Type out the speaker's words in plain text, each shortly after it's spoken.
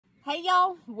Hey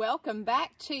y'all, welcome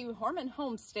back to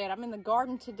Homestead. I'm in the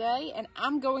garden today and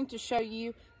I'm going to show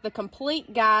you the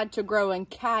complete guide to growing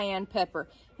cayenne pepper.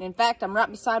 And in fact, I'm right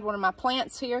beside one of my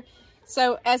plants here.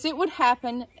 So as it would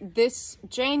happen, this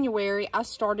January I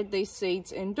started these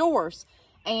seeds indoors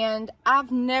and I've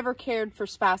never cared for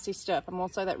spicy stuff. I'm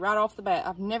gonna say that right off the bat.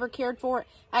 I've never cared for it.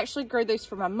 I actually grew these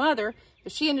for my mother,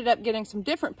 but she ended up getting some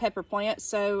different pepper plants,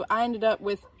 so I ended up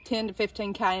with 10 to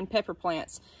 15 cayenne pepper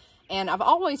plants. And I've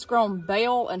always grown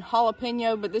bell and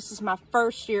jalapeno, but this is my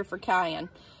first year for cayenne.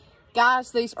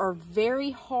 Guys, these are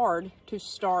very hard to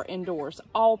start indoors.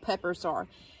 All peppers are.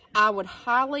 I would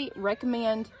highly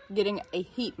recommend getting a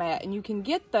heat mat, and you can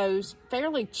get those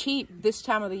fairly cheap this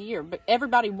time of the year, but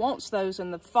everybody wants those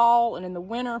in the fall and in the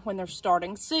winter when they're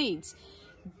starting seeds.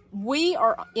 We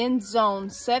are in zone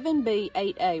 7B,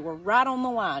 8A. We're right on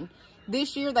the line.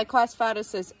 This year they classified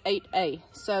us as 8A,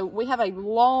 so we have a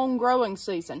long growing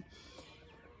season.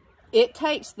 It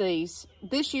takes these,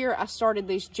 this year I started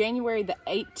these January the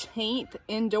 18th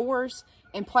indoors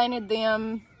and planted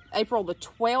them April the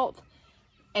 12th,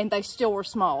 and they still were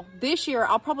small. This year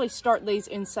I'll probably start these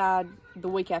inside the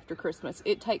week after Christmas.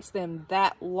 It takes them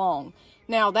that long.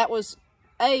 Now that was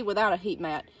A, without a heat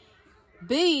mat.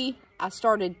 B, I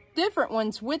started different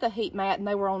ones with a heat mat and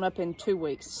they were on up in 2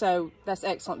 weeks. So that's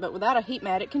excellent. But without a heat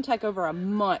mat, it can take over a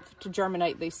month to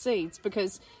germinate these seeds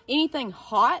because anything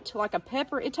hot, like a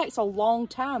pepper, it takes a long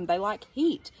time. They like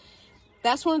heat.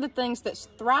 That's one of the things that's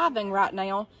thriving right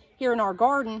now here in our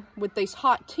garden with these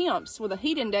hot temps with a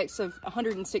heat index of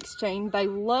 116. They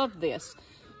love this.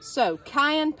 So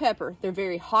cayenne pepper, they're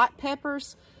very hot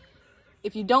peppers.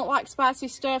 If you don't like spicy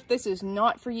stuff, this is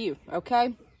not for you,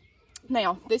 okay?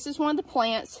 Now, this is one of the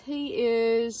plants. He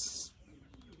is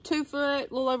 2 foot,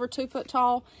 a little over 2 foot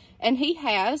tall. And he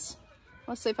has,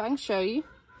 let's see if I can show you.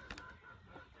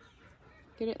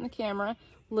 Get it in the camera.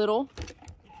 Little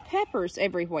peppers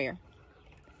everywhere.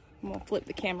 I'm going to flip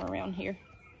the camera around here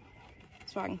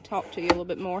so I can talk to you a little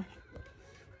bit more.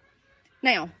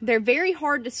 Now, they're very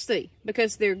hard to see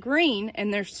because they're green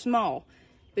and they're small.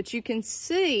 But you can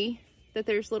see that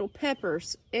there's little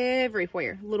peppers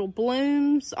everywhere. Little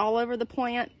blooms all over the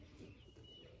plant.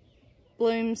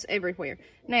 Blooms everywhere.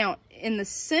 Now, in the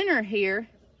center here,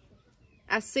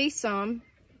 I see some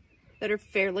that are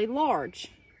fairly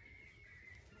large.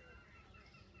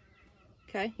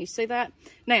 Okay, you see that?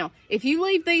 Now, if you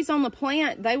leave these on the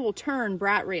plant, they will turn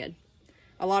bright red.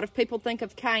 A lot of people think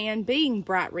of cayenne being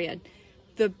bright red.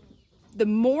 The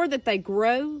more that they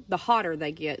grow, the hotter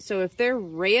they get. So if they're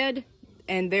red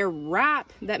and they're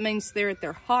ripe, that means they're at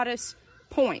their hottest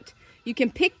point. You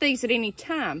can pick these at any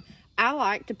time. I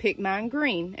like to pick mine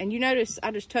green. And you notice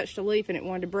I just touched a leaf and it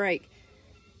wanted to break.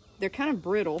 They're kind of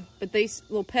brittle, but these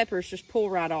little peppers just pull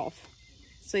right off.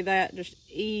 See that? Just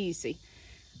easy.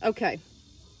 Okay.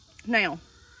 Now,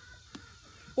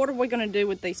 what are we going to do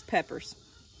with these peppers?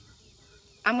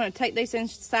 I'm going to take these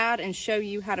inside and show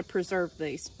you how to preserve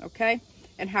these, okay?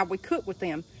 And how we cook with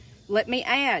them. Let me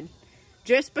add,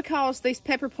 just because these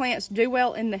pepper plants do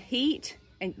well in the heat,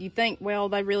 and you think, well,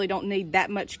 they really don't need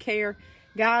that much care.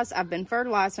 Guys, I've been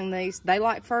fertilizing these. They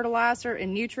like fertilizer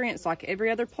and nutrients like every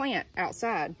other plant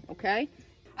outside, okay?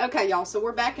 Okay, y'all, so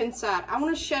we're back inside. I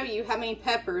want to show you how many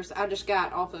peppers I just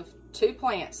got off of 2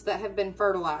 plants that have been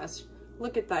fertilized.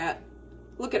 Look at that.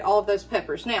 Look at all of those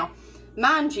peppers. Now,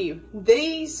 mind you,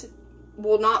 these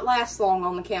will not last long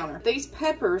on the counter. These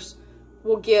peppers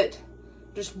will get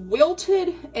just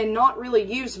wilted and not really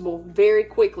usable very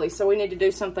quickly, so we need to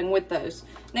do something with those.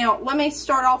 Now, let me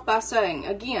start off by saying,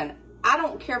 again, I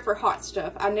don't care for hot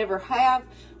stuff. I never have.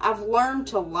 I've learned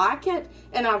to like it,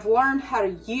 and I've learned how to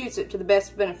use it to the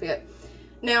best benefit.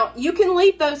 Now, you can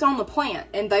leave those on the plant,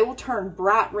 and they will turn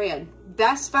bright red.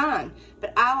 That's fine,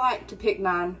 but I like to pick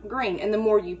mine green. And the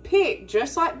more you pick,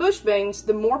 just like bush beans,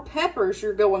 the more peppers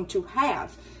you're going to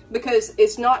have, because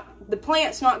it's not, the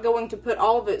plant's not going to put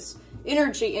all of its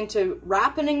energy into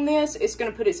ripening this. It's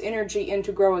going to put its energy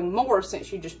into growing more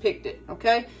since you just picked it,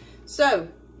 okay? So,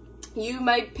 you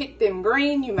may pick them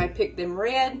green, you may pick them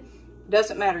red,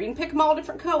 doesn't matter. You can pick them all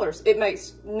different colors. It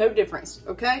makes no difference,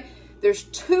 okay? There's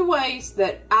 2 ways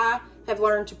that I have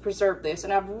learned to preserve this,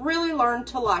 and I've really learned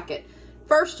to like it.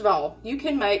 First of all, you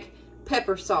can make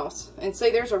pepper sauce. And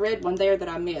see, there's a red one there that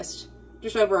I missed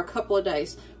just over a couple of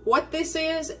days. What this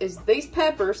is these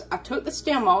peppers, I took the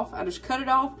stem off, I just cut it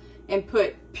off and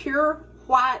put pure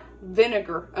white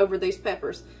vinegar over these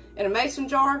peppers in a mason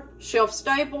jar, shelf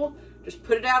stable. Just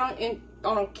put it out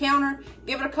on a counter,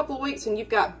 give it a couple of weeks, and you've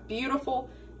got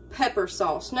beautiful pepper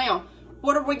sauce. Now,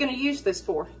 what are we going to use this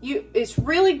for? It's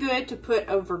really good to put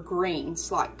over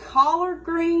greens, like collard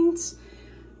greens,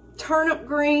 turnip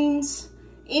greens,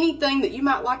 anything that you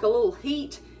might like a little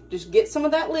heat, just get some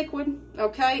of that liquid,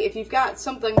 okay? If you've got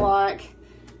something like,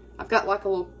 I've got like a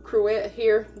little cruet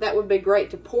here, that would be great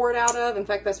to pour it out of. In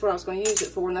fact, that's what I was going to use it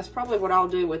for, and that's probably what I'll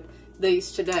do with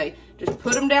these today. Just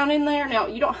put them down in there. Now,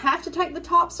 you don't have to take the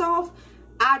tops off.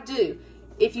 I do.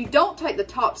 If you don't take the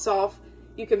tops off,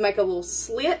 you could make a little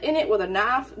slit in it with a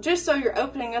knife, just so you're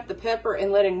opening up the pepper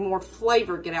and letting more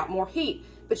flavor get out, more heat.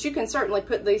 But you can certainly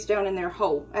put these down in there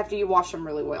whole after you wash them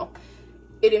really well.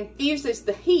 It infuses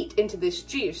the heat into this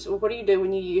juice. Well, what do you do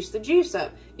when you use the juice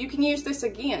up? You can use this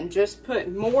again. Just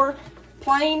put more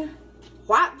plain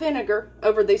white vinegar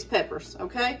over these peppers,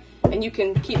 okay? And you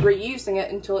can keep reusing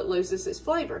it until it loses its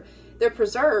flavor. They're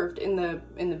preserved in the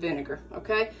vinegar,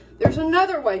 okay? There's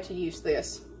another way to use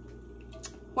this.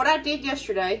 What I did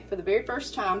yesterday for the very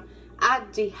first time, I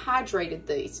dehydrated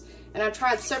these. And I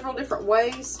tried several different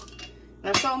ways.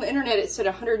 And I saw on the internet it said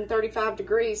 135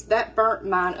 degrees. That burnt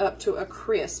mine up to a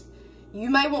crisp.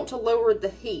 You may want to lower the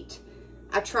heat.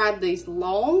 I tried these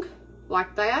long,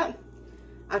 like that.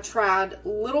 I tried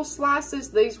little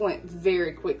slices. These went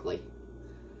very quickly.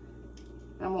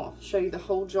 I'm going to show you the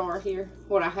whole jar here,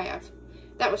 what I have.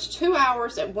 That was 2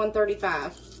 hours at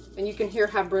 135. And you can hear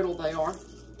how brittle they are.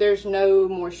 There's no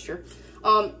moisture.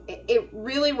 It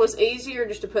really was easier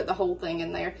just to put the whole thing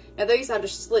in there. Now these I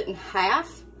just split in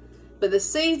half. But the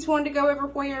seeds wanted to go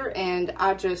everywhere, and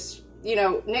I just, you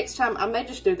know, next time I may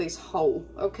just do these whole,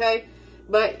 okay?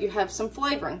 But you have some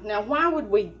flavoring. Now, why would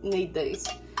we need these?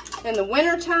 In the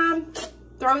wintertime,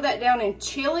 throw that down in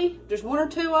chili, just 1 or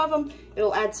 2 of them.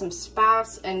 It'll add some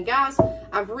spice. And guys,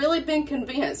 I've really been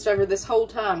convinced over this whole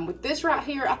time with this right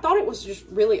here, I thought it was just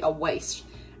really a waste.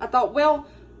 I thought, well,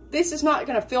 this is not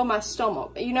going to fill my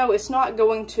stomach. You know, it's not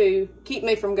going to keep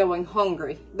me from going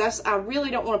hungry. I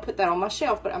really don't want to put that on my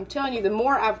shelf, but I'm telling you, the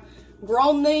more I've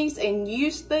grown these and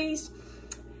used these,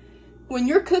 when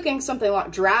you're cooking something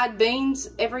like dried beans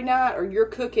every night, or you're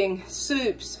cooking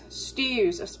soups,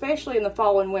 stews, especially in the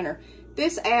fall and winter,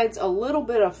 this adds a little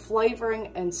bit of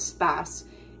flavoring and spice.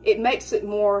 It makes it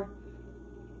more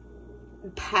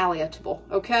palatable,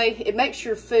 okay? It makes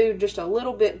your food just a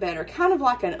little bit better, kind of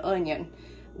like an onion.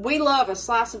 We love a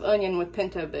slice of onion with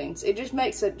pinto beans. It just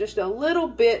makes it just a little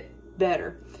bit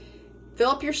better. Fill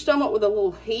up your stomach with a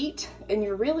little heat, and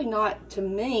you're really not, to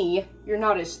me, you're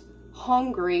not as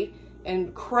hungry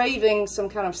and craving some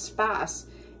kind of spice.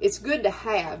 It's good to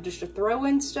have, just to throw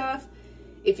in stuff.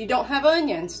 If you don't have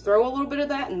onions, throw a little bit of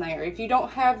that in there. If you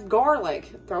don't have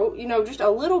garlic, throw, you know, just a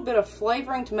little bit of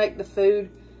flavoring to make the food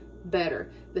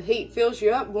better. The heat fills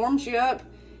you up, warms you up.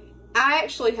 I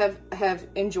actually have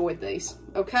enjoyed these,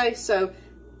 okay? So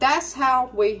that's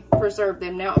how we preserve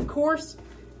them. Now, of course,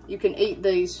 you can eat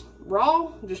these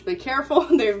raw. Just be careful.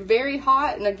 They're very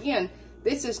hot. And again,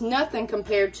 this is nothing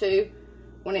compared to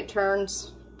when it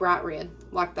turns bright red,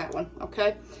 like that one,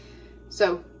 okay?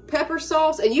 So pepper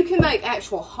sauce, and you can make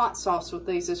actual hot sauce with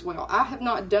these as well. I have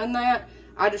not done that.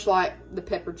 I just like the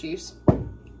pepper juice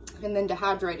and then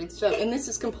dehydrated stuff. And this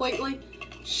is completely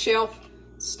shelf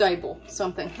stable.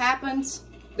 Something happens,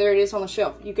 there it is on the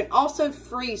shelf. You can also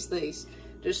freeze these.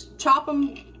 Just chop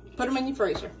them, put them in your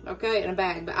freezer, okay, in a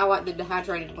bag. But I like the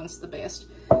dehydrated ones the best.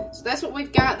 So that's what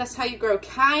we've got. That's how you grow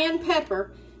cayenne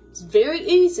pepper. It's very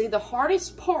easy. The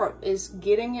hardest part is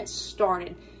getting it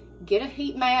started. Get a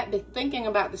heat mat. Be thinking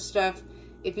about this stuff.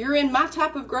 If you're in my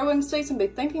type of growing season, be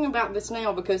thinking about this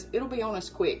now, because it'll be on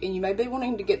us quick. And you may be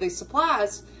wanting to get these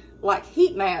supplies like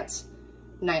heat mats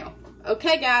now.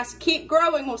 Okay, guys, keep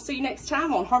growing. We'll see you next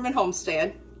time on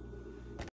Homestead.